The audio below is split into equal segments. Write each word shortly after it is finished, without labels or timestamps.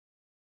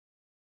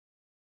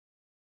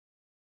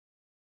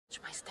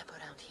My step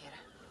around here.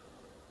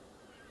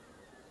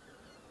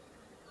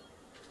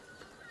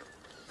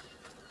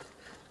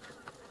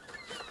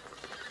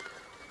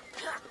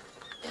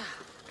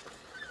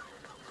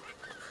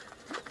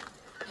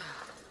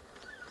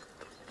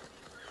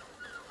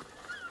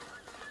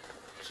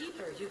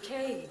 Keeper, you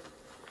came.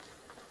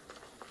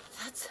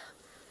 That's...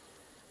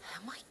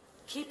 am I...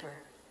 Keeper,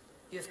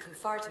 you have come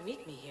far to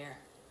meet me here.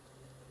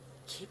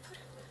 Keeper?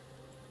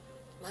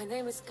 My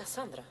name is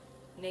Cassandra.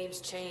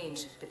 Names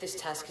change, but this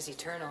task is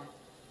eternal.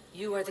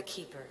 You are the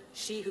Keeper,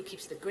 she who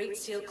keeps the Great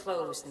Seal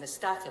closed and the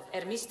staff of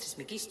Hermes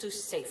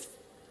Trismegistus safe.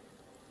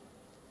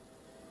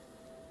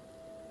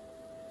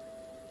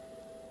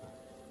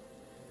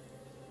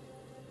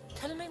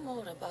 Tell me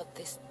more about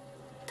this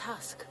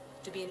task.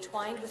 To be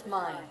entwined with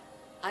mine.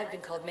 I've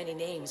been called many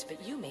names,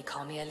 but you may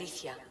call me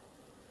Alethea.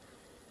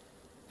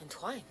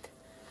 Entwined?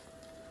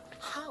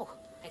 How?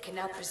 I can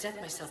now present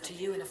myself to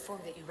you in a form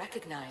that you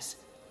recognize.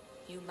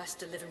 You must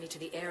deliver me to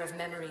the Heir of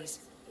Memories.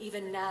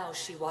 Even now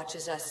she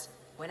watches us.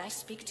 When I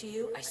speak to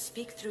you, I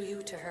speak through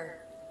you to her.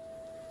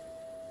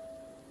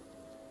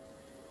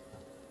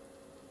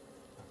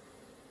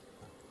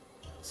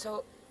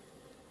 So...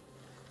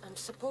 I'm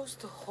supposed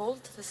to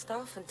hold the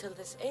staff until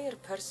this heir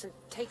person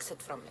takes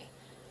it from me.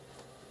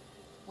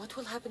 What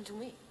will happen to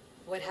me?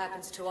 What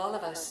happens to all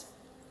of us?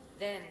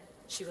 Then,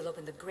 she will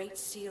open the Great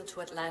Seal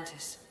to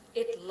Atlantis.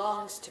 It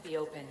longs to be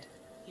opened.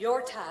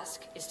 Your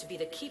task is to be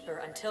the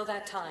Keeper until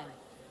that time.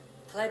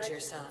 Pledge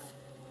yourself.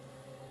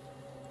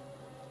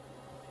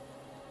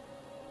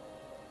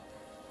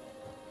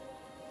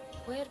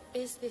 Where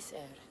is this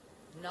heir?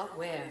 Not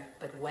where,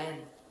 but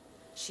when.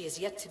 She is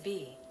yet to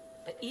be,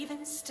 but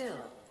even still,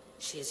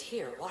 she is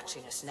here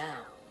watching us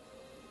now.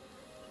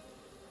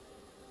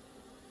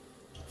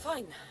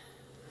 Fine.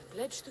 I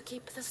pledge to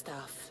keep the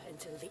staff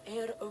until the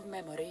Heir of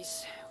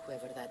Memories,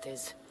 whoever that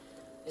is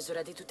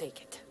ready to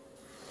take it.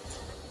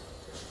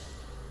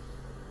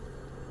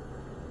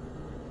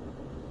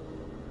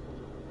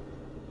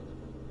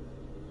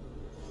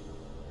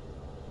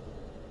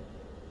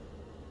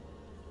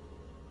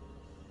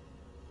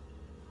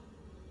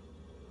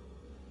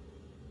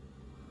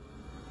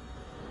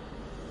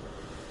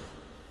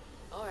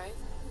 Alright.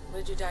 What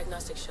did your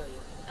diagnostics show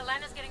you?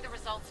 Elena's getting the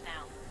results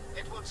now.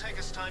 It will take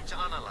us time to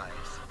analyze.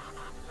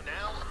 For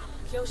now,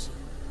 Kyoshi,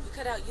 you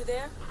cut out, you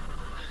there?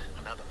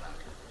 another bug.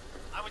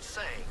 I was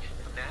saying,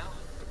 for now,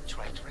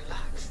 try to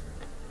relax.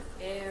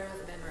 Heir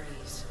of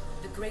Memories.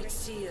 The Great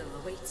Seal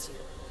awaits you.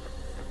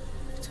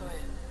 Victoria,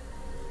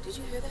 did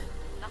you hear that?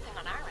 Nothing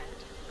on our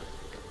end.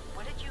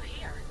 What did you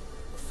hear?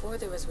 Before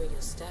there was radio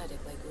static,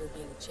 like we were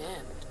being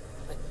jammed.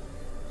 But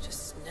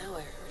just now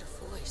I heard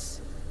a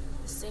voice.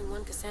 The same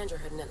one Cassandra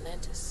heard in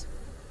Atlantis.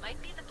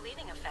 Might be the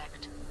bleeding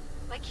effect.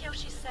 Like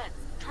Kyoshi said,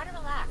 try to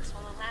relax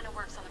while Alana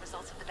works on the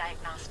results of the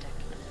diagnostic.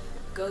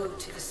 Go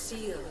to the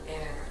Seal,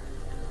 Heir.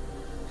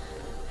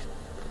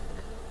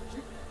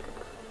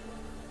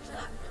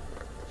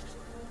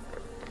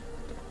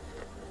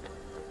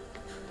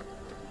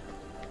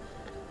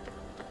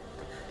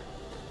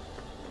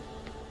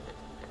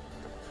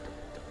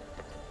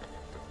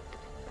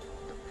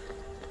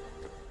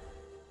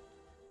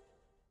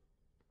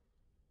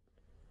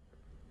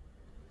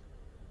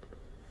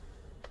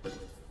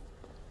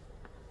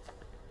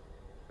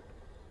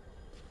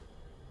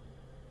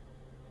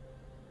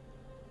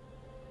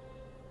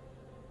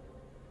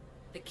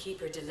 The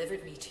Keeper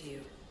delivered me to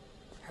you.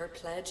 Her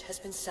pledge has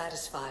been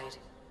satisfied,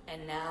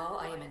 and now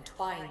I am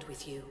entwined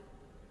with you.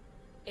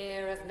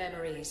 Heir of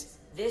Memories,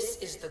 this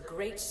is the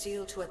Great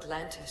Seal to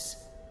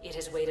Atlantis. It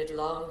has waited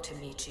long to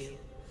meet you.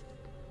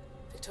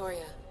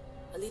 Victoria,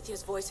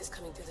 Alethea's voice is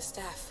coming through the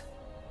staff.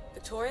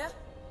 Victoria?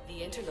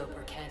 The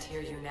interloper can't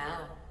hear you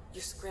now.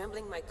 You're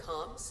scrambling my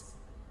comms?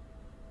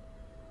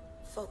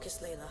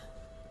 Focus, Layla.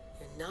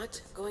 You're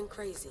not going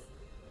crazy.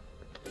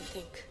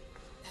 Think,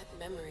 that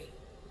memory.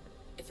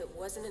 If it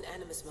wasn't an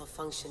Animus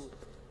malfunction,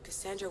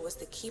 Cassandra was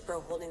the Keeper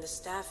holding the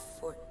staff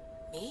for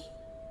me?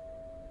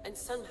 And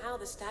somehow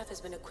the staff has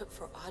been equipped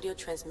for audio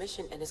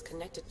transmission and is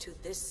connected to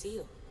this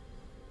seal.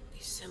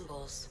 These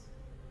symbols.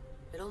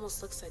 It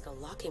almost looks like a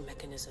locking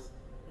mechanism.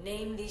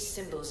 Name these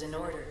symbols in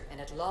order,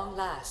 and at long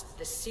last,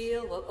 the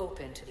seal will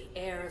open to the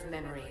Heir of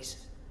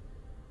Memories.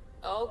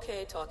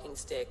 Okay, talking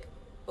stick.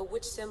 But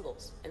which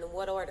symbols? And in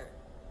what order?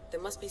 There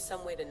must be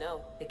some way to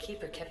know. The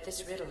Keeper kept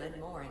this riddle and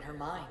more in her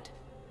mind.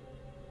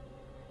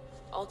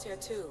 Altair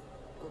 2.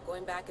 I'm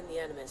going back in the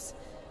Animus.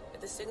 If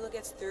the signal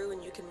gets through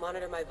and you can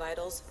monitor my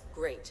vitals,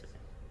 great.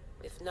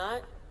 If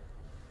not,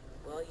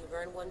 well, you've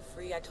earned one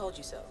free I told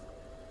you so.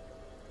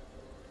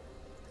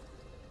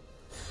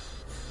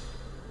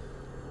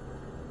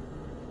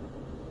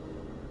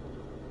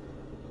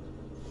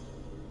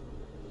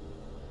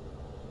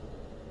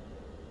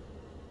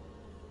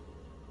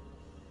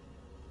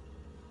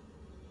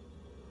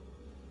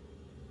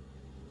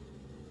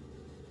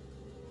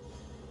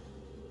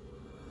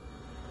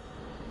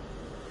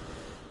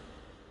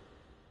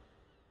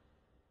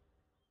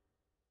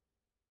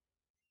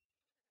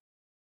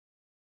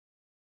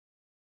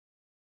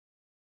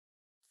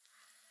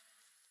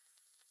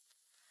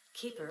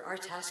 Keeper, our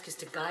task is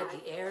to guide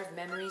the Heir of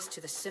Memories to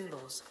the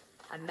symbols.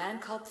 A man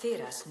called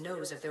Theras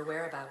knows of their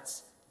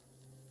whereabouts.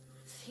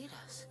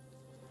 Theras?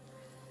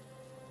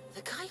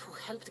 The guy who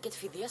helped get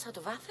Phidias out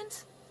of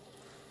Athens?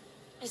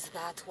 Is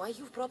that why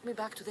you've brought me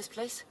back to this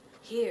place?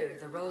 Here,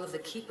 the role of the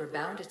Keeper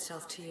bound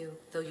itself to you,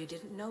 though you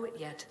didn't know it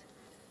yet.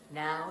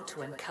 Now,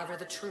 to uncover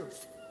the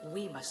truth,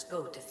 we must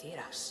go to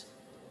Theras.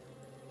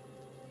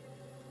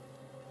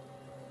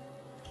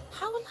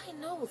 How will I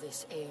know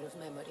this Heir of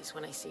Memories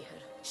when I see her?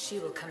 She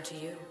will come to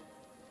you.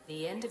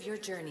 The end of your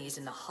journey is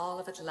in the Hall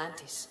of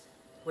Atlantis,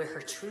 where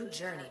her true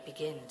journey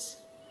begins.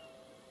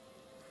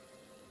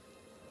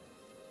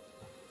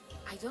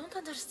 I don't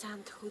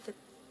understand who the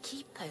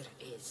Keeper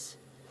is.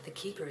 The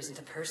Keeper isn't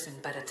a person,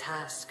 but a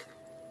task.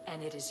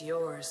 And it is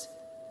yours.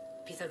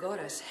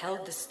 Pythagoras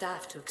held the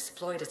staff to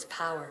exploit its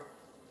power.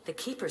 The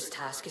Keeper's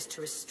task is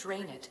to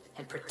restrain it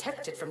and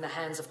protect it from the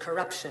hands of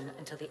corruption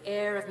until the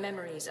Heir of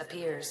Memories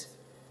appears.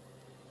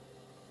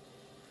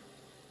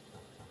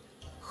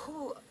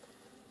 Who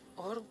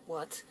or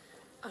what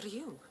are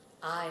you?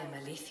 I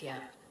am Aletheia.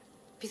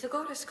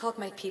 Pythagoras called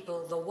my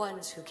people the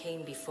ones who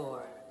came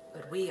before,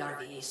 but we are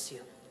the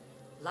issue.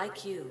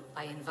 Like you,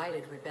 I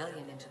invited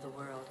rebellion into the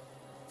world,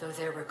 though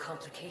there were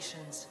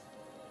complications.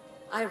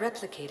 I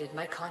replicated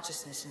my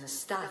consciousness in the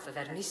staff of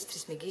Hermes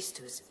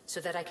Trismegistus so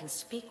that I can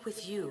speak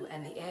with you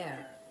and the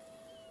heir.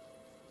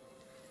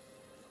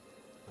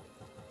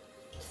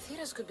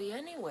 Theras could be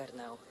anywhere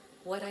now.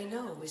 What I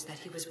know is that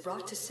he was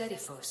brought to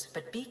Seriphos,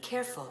 but be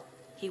careful.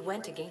 He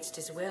went against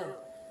his will.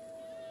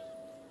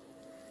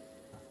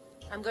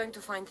 I'm going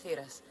to find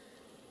Theras.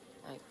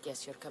 I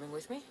guess you're coming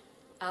with me?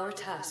 Our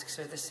tasks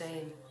are the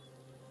same.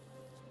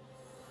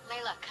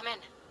 Layla, come in.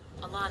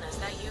 Alana, is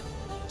that you?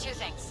 Two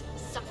things.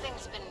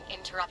 Something's been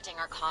interrupting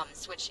our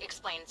comms, which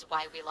explains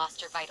why we lost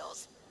your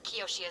vitals.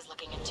 Kiyoshi is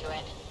looking into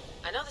it.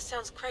 I know this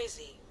sounds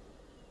crazy,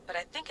 but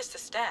I think it's the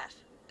staff.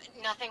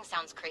 Nothing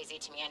sounds crazy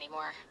to me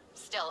anymore.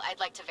 Still, I'd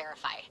like to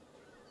verify.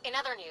 In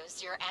other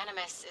news, your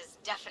Animus is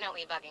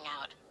definitely bugging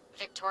out.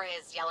 Victoria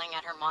is yelling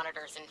at her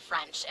monitors in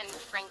French, and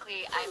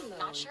frankly, I'm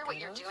not sure what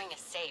you're doing is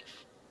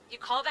safe. You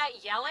call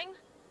that yelling?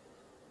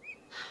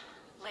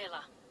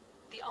 Layla,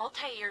 the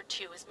Altair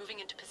 2 is moving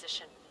into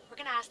position. We're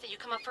gonna ask that you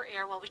come up for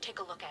air while we take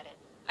a look at it.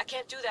 I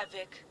can't do that,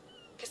 Vic.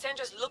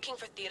 Cassandra's looking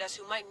for Theras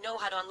who might know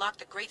how to unlock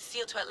the Great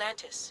Seal to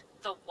Atlantis.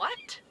 The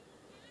what?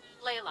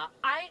 Layla,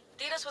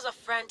 Theras was a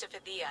friend to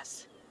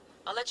Phidias.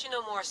 I'll let you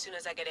know more as soon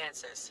as I get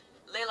answers.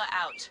 Layla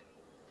out.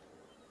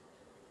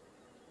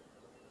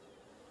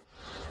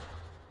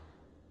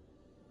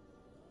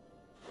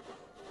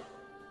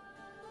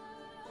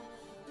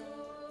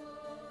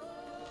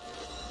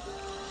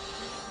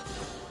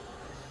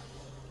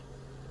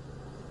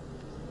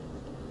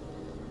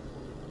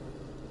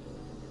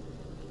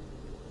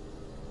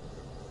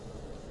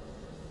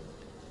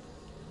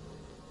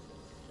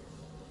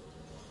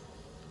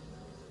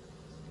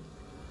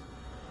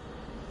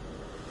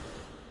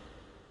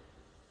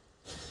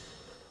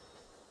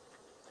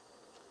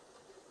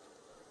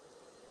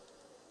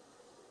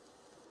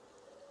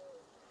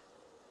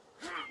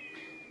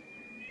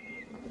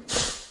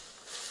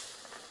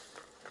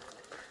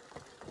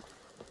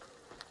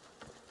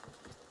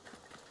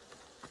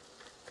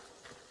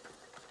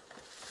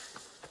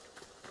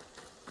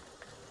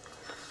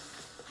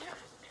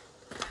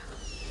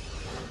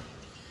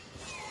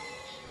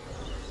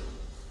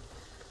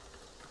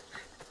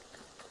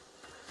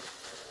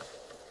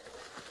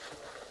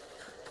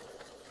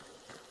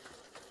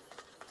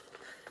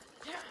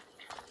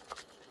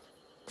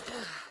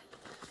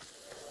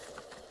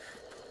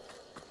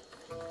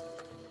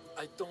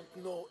 I don't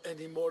know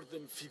any more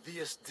than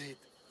Phidias did.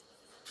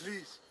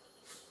 Please,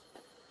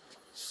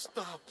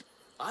 stop.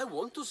 I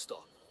want to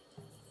stop,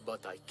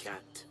 but I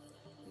can't.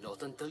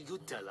 Not until you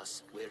tell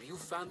us where you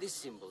found these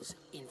symbols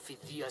in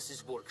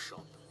Phidias'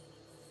 workshop.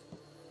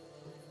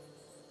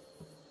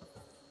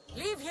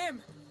 Leave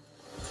him!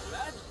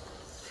 Lad,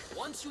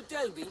 once you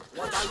tell me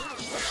what I...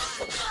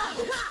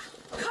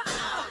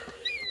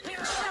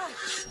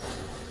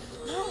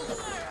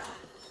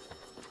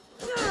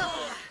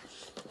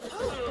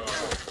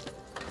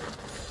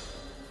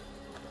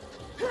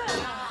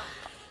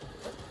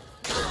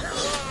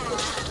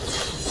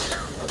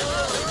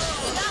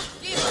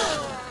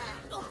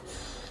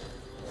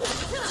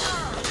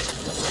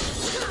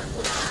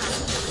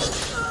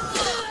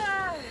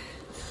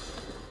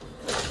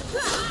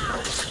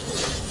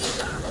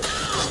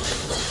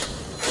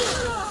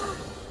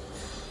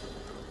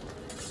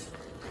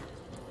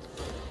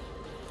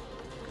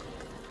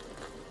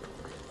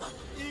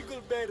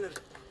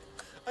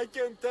 I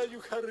can't tell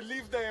you how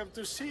relieved I am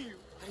to see you.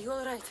 Are you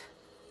all right?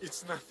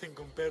 It's nothing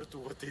compared to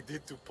what they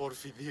did to poor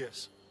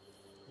Phidias.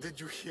 Did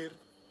you hear?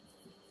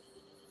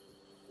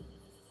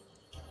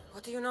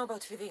 What do you know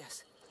about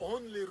Phidias?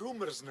 Only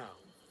rumors now.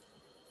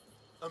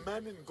 A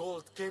man in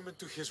gold came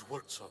into his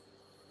workshop,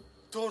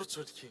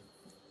 tortured him,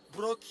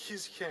 broke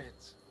his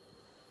hands.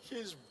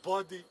 His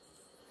body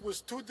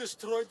was too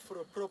destroyed for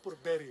a proper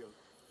burial.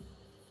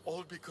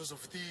 All because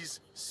of these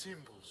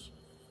symbols.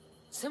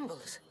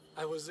 Symbols?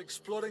 I was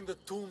exploring the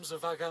tombs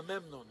of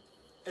Agamemnon,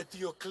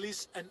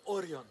 Eteocles, and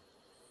Orion.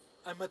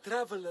 I'm a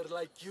traveler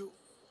like you.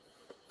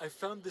 I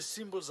found the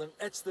symbols and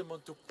etched them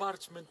onto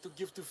parchment to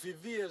give to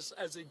Phidias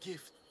as a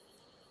gift.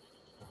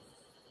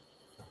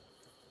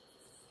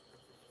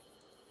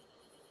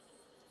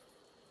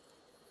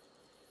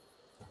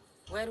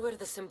 Where were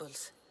the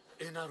symbols?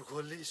 In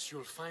Argolis,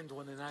 you'll find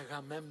one in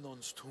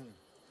Agamemnon's tomb.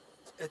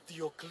 At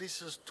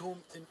Theocles' tomb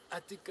in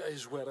Attica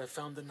is where I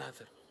found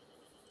another.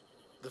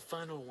 The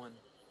final one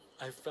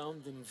I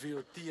found in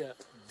Viotia,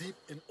 deep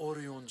in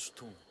Orion's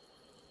tomb.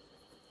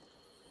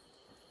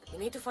 You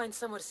need to find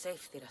somewhere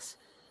safe, Theras.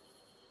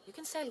 You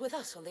can sail with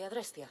us on the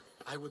Adrestia.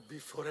 I would be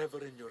forever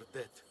in your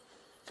debt.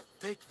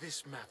 Take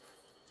this map.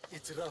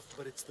 It's rough,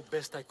 but it's the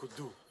best I could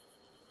do.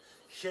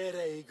 Here,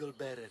 Eagle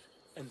Bearer,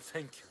 and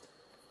thank you.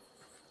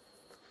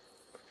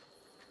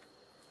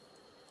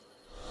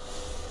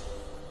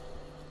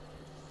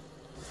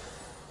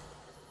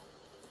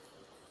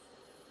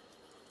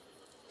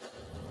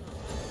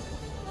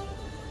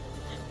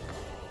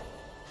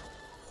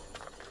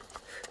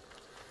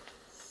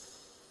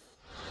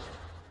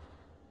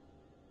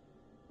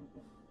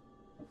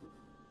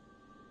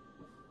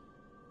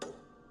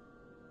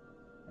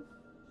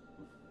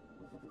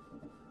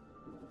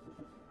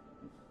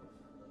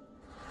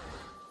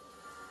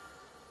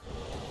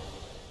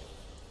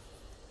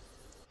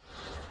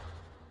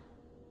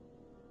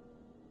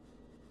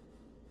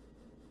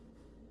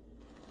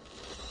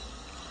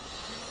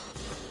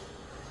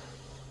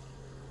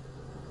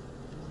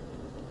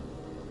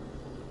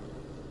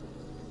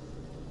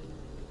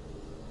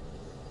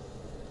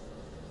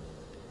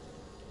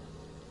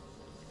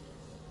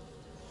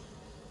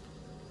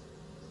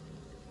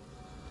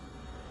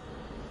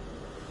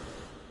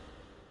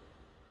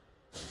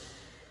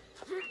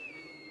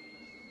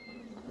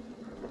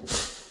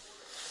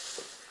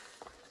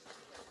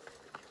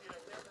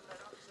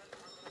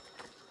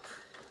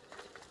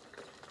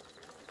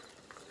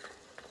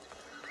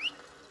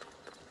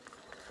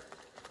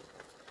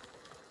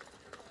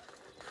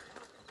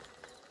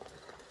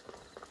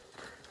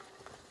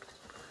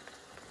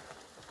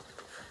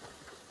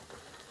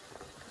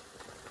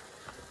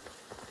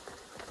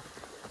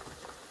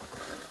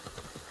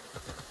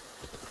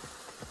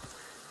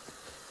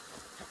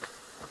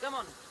 Come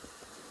on.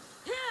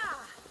 Yeah!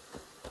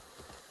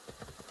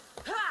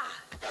 Ha!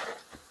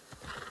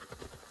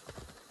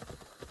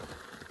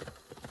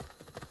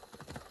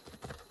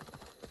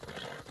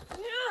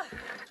 Yeah!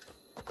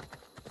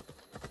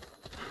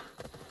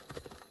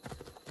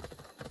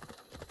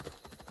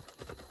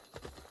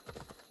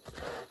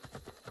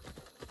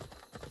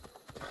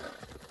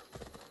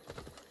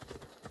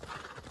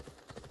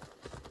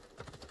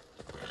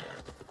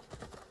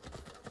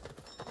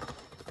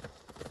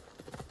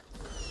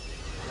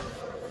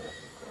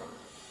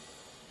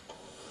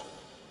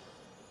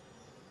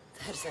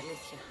 There's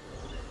Alicia,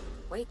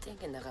 waiting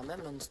in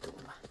Agamemnon's tomb.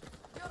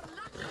 You're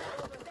lucky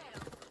over there.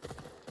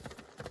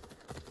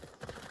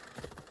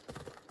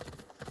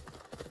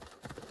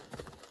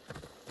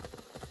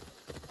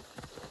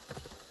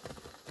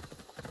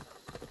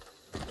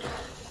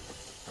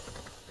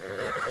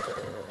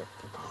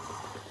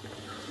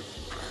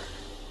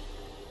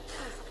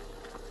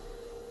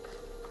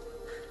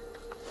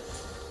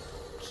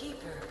 Keeper,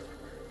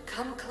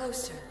 come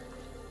closer.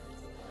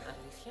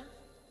 Alicia?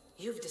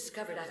 You've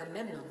discovered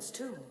Agamemnon's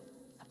tomb,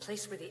 a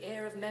place where the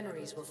Heir of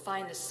Memories will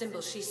find the symbol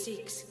she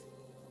seeks.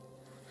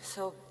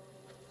 So,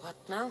 what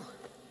now?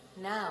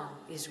 Now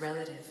is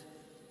relative.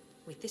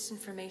 With this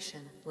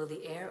information, will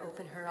the heir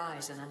open her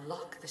eyes and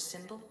unlock the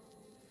symbol?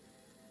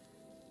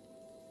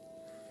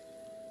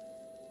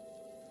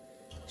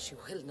 She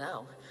will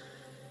now.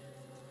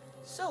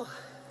 So,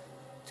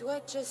 do I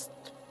just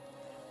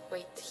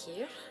wait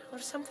here or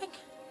something?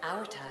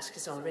 Our task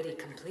is already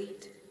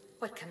complete.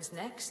 What comes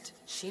next,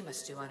 she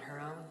must do on her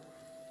own.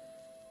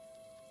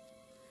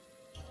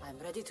 I'm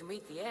ready to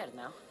meet the heir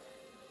now.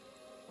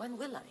 When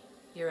will I?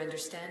 Your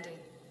understanding.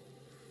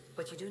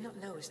 What you do not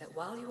know is that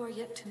while you are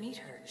yet to meet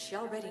her, she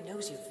already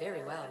knows you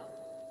very well.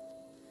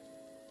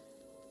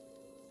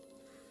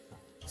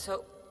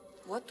 So,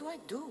 what do I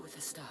do with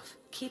the stuff?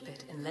 Keep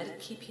it and let it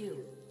keep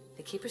you.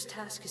 The Keeper's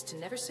task is to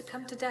never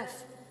succumb to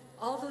death.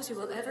 All those you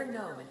will ever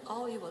know and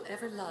all you will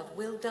ever love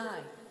will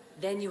die.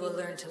 Then you will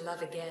learn to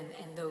love again,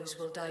 and those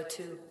will die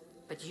too.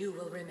 But you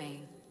will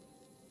remain.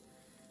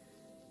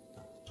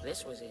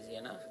 This was easy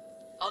enough.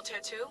 Altair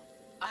 2,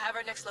 I have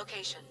our next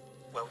location.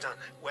 Well done.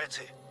 Where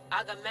to?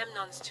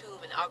 Agamemnon's tomb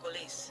in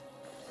Argolis.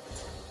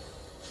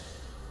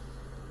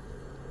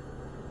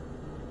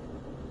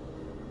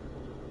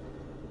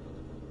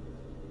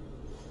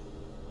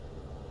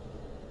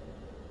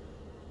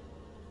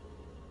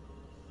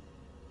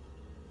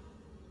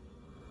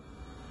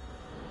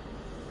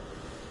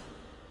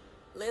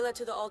 Layla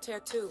to the Altair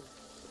too.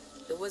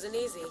 It wasn't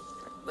easy,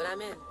 but I'm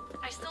in.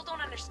 I still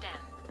don't understand.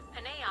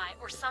 An AI,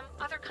 or some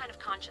other kind of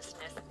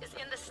consciousness, is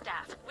in the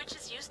staff, which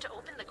is used to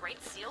open the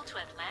Great Seal to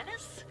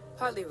Atlantis?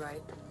 Partly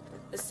right.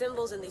 The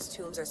symbols in these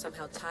tombs are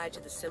somehow tied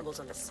to the symbols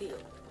on the seal.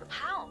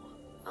 How?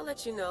 I'll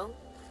let you know,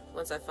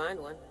 once I find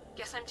one.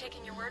 Guess I'm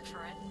taking your word for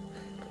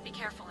it. Be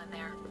careful in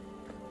there.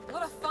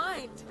 What a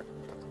find!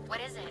 What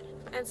is it?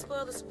 And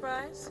spoil the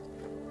surprise?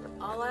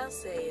 All I'll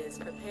say is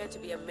prepare to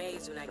be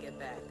amazed when I get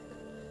back.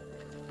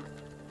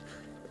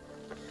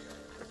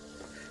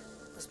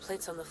 Those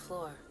plates on the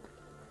floor.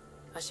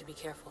 I should be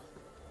careful.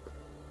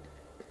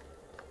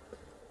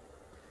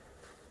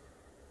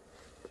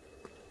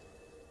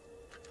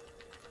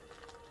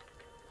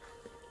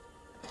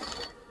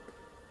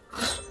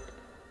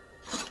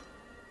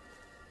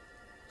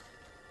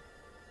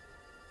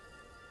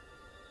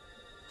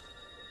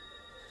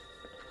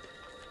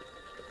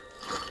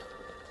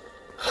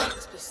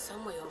 Must be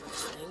some way over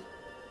this thing.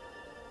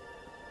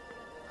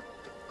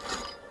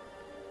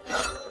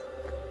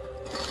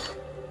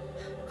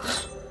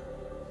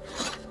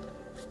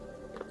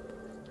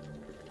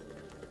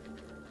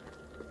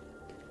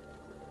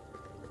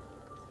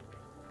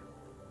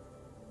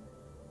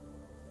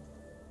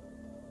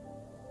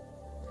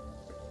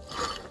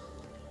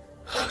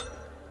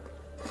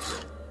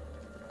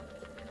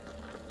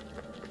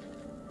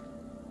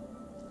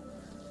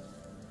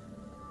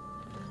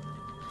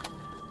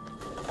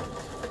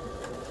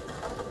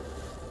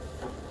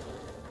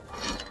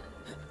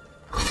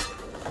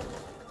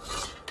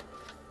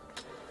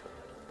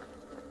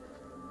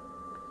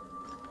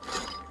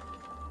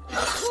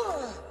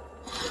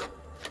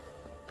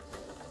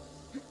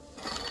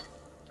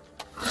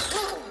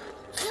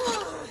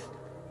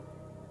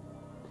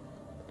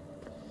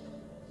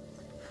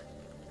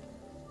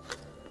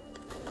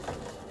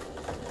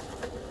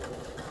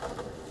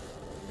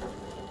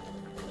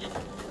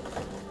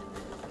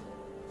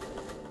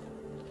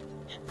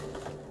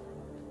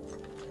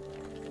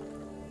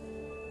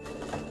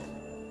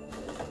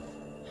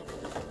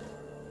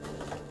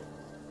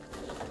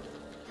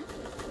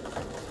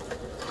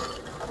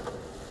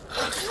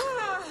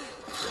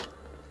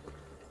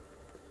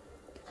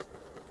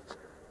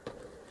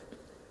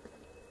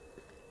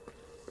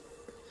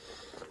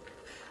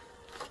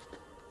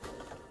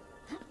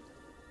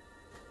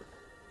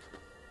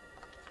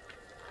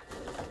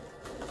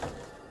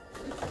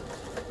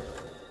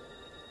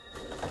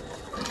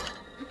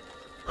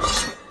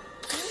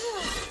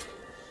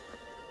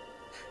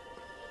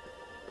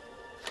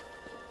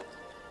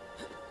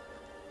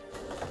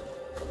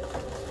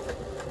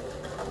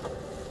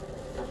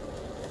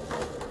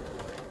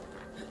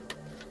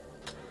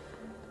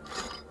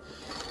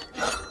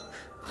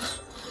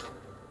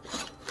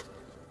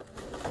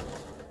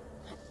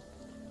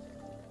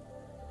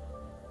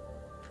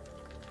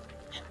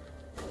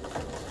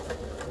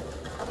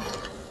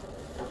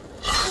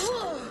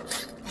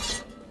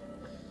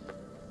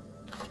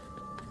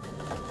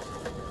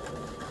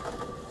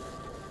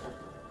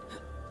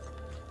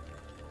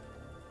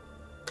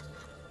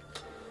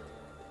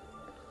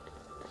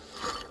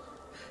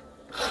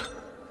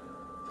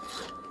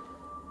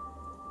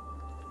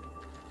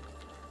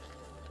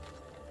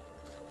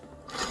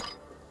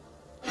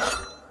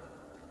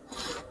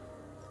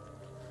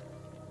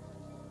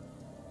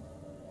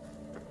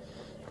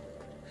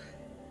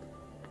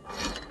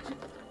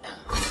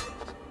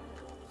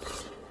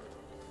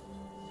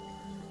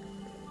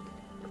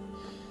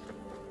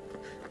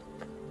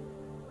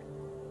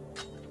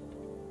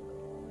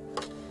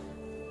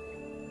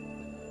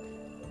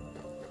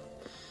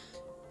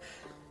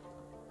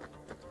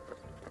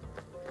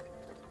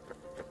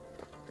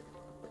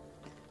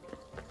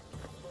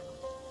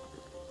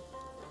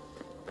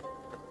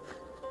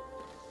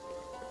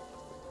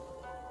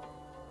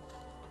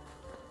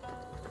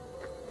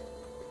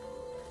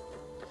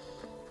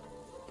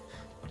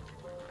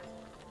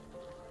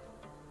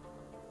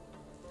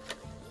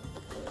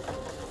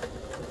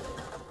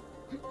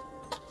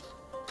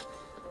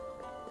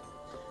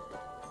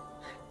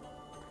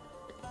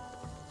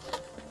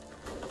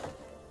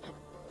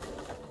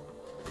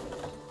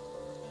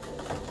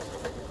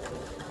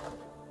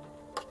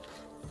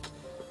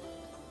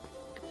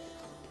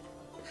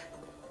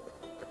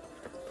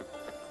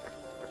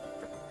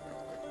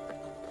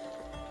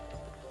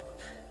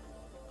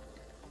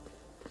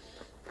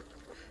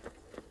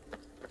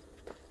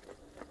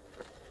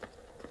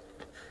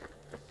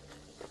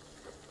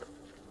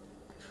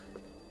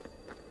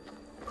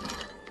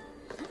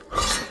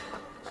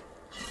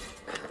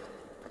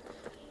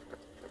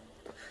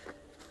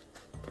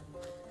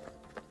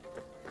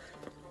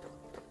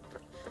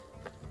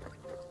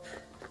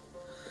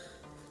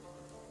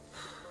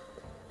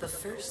 The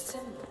first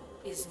symbol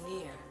is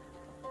near.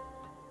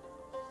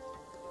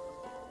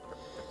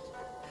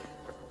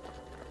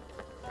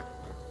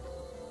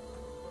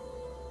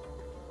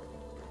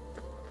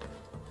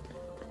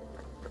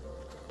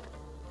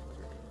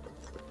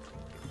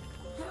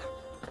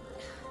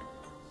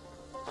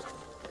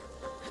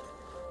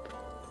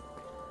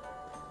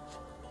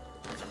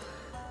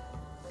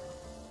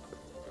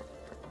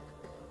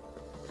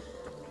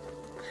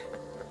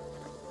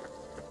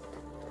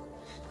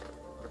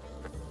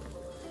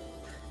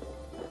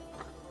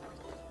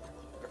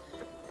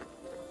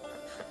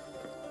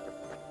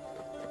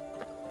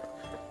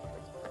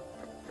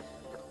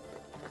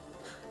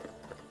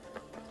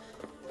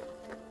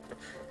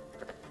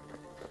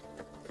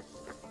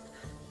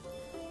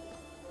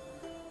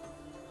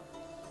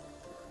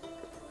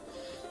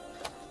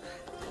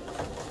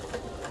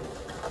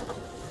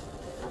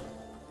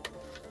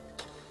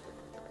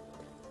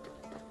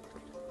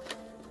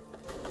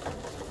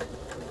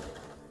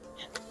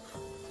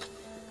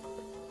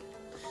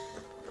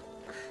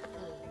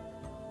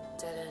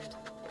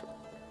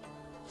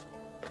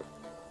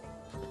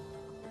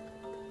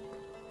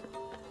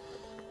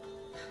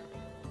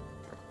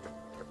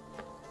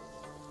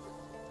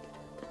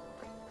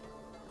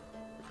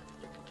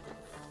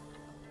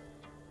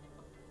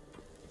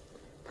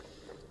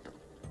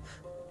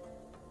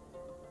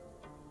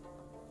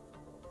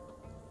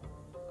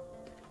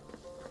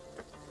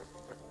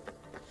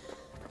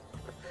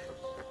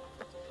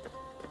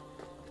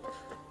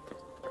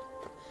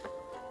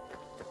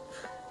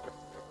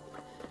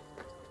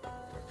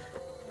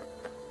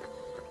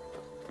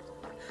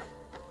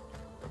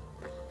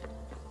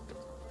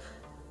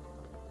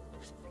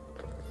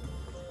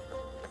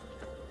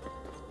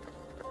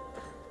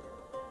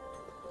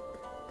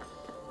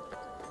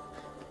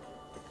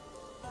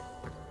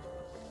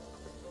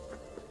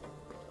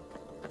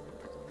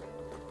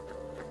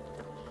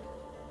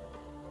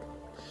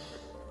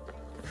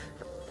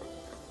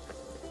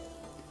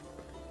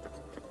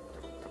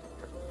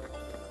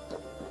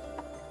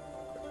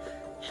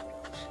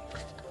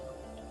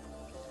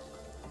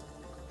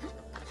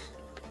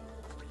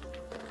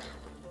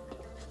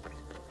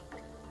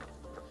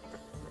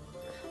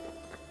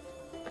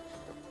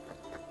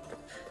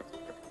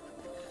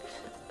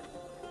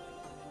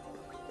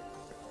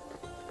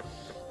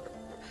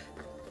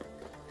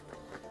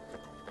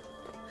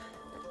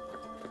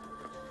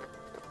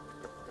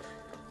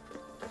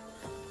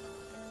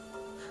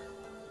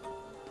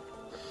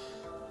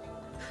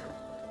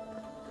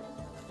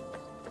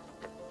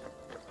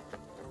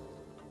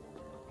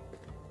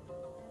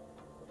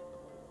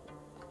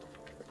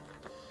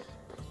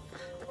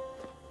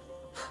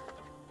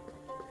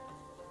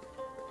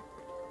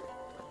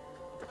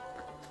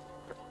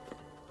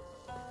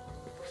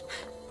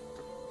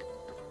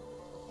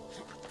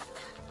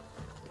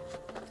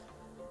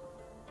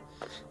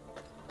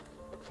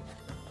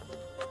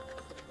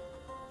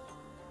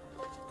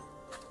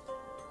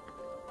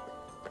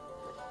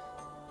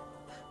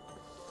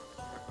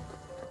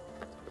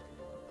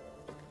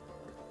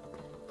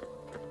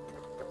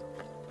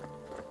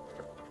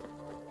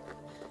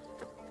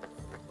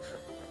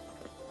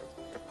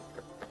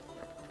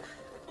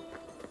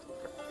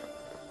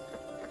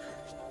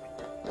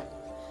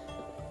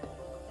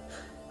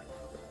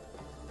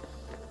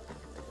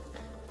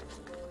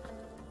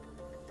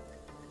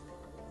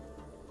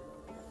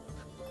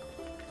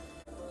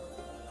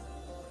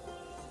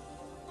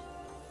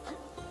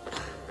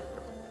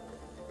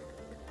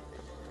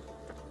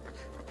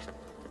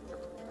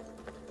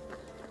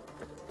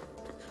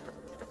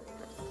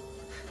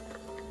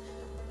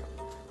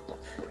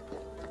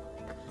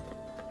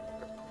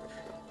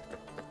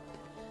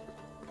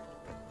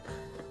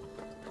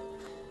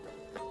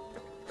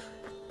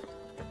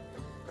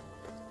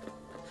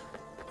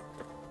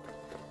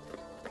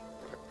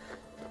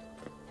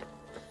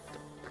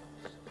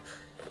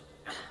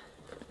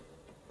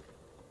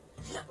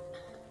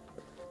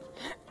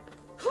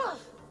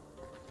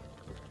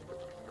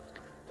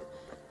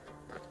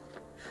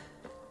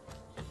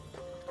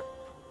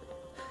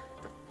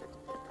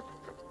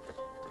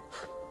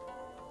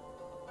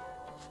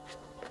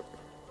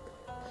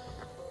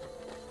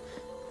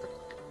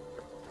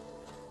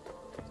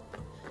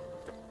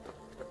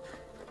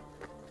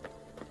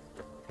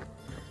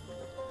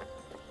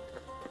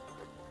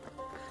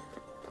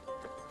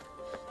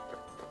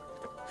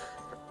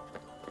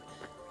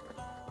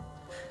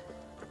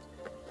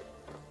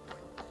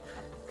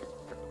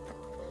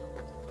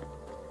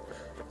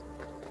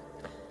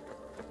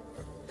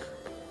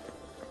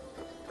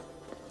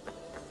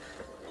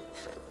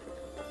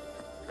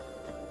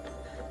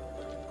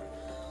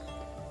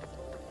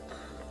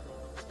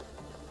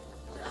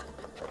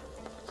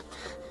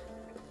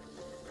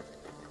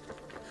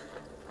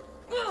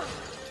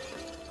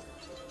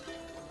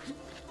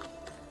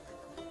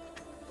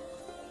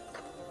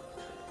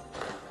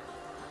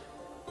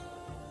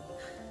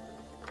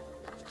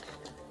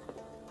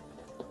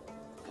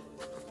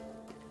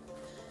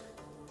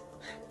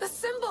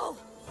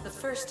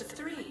 first of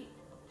 3.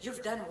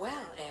 You've done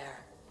well, Heir.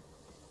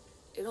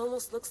 It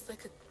almost looks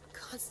like a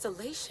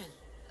constellation.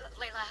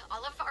 Layla,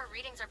 all of our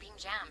readings are being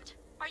jammed.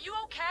 Are you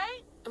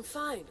okay? I'm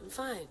fine.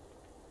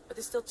 But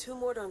there's still 2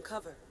 more to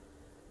uncover.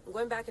 I'm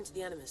going back into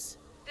the Animus.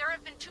 There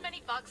have been too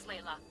many bugs,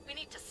 Layla. We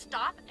need to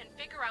stop and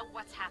figure out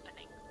what's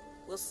happening.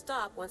 We'll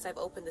stop once I've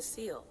opened the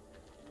seal.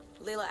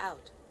 Layla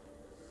out.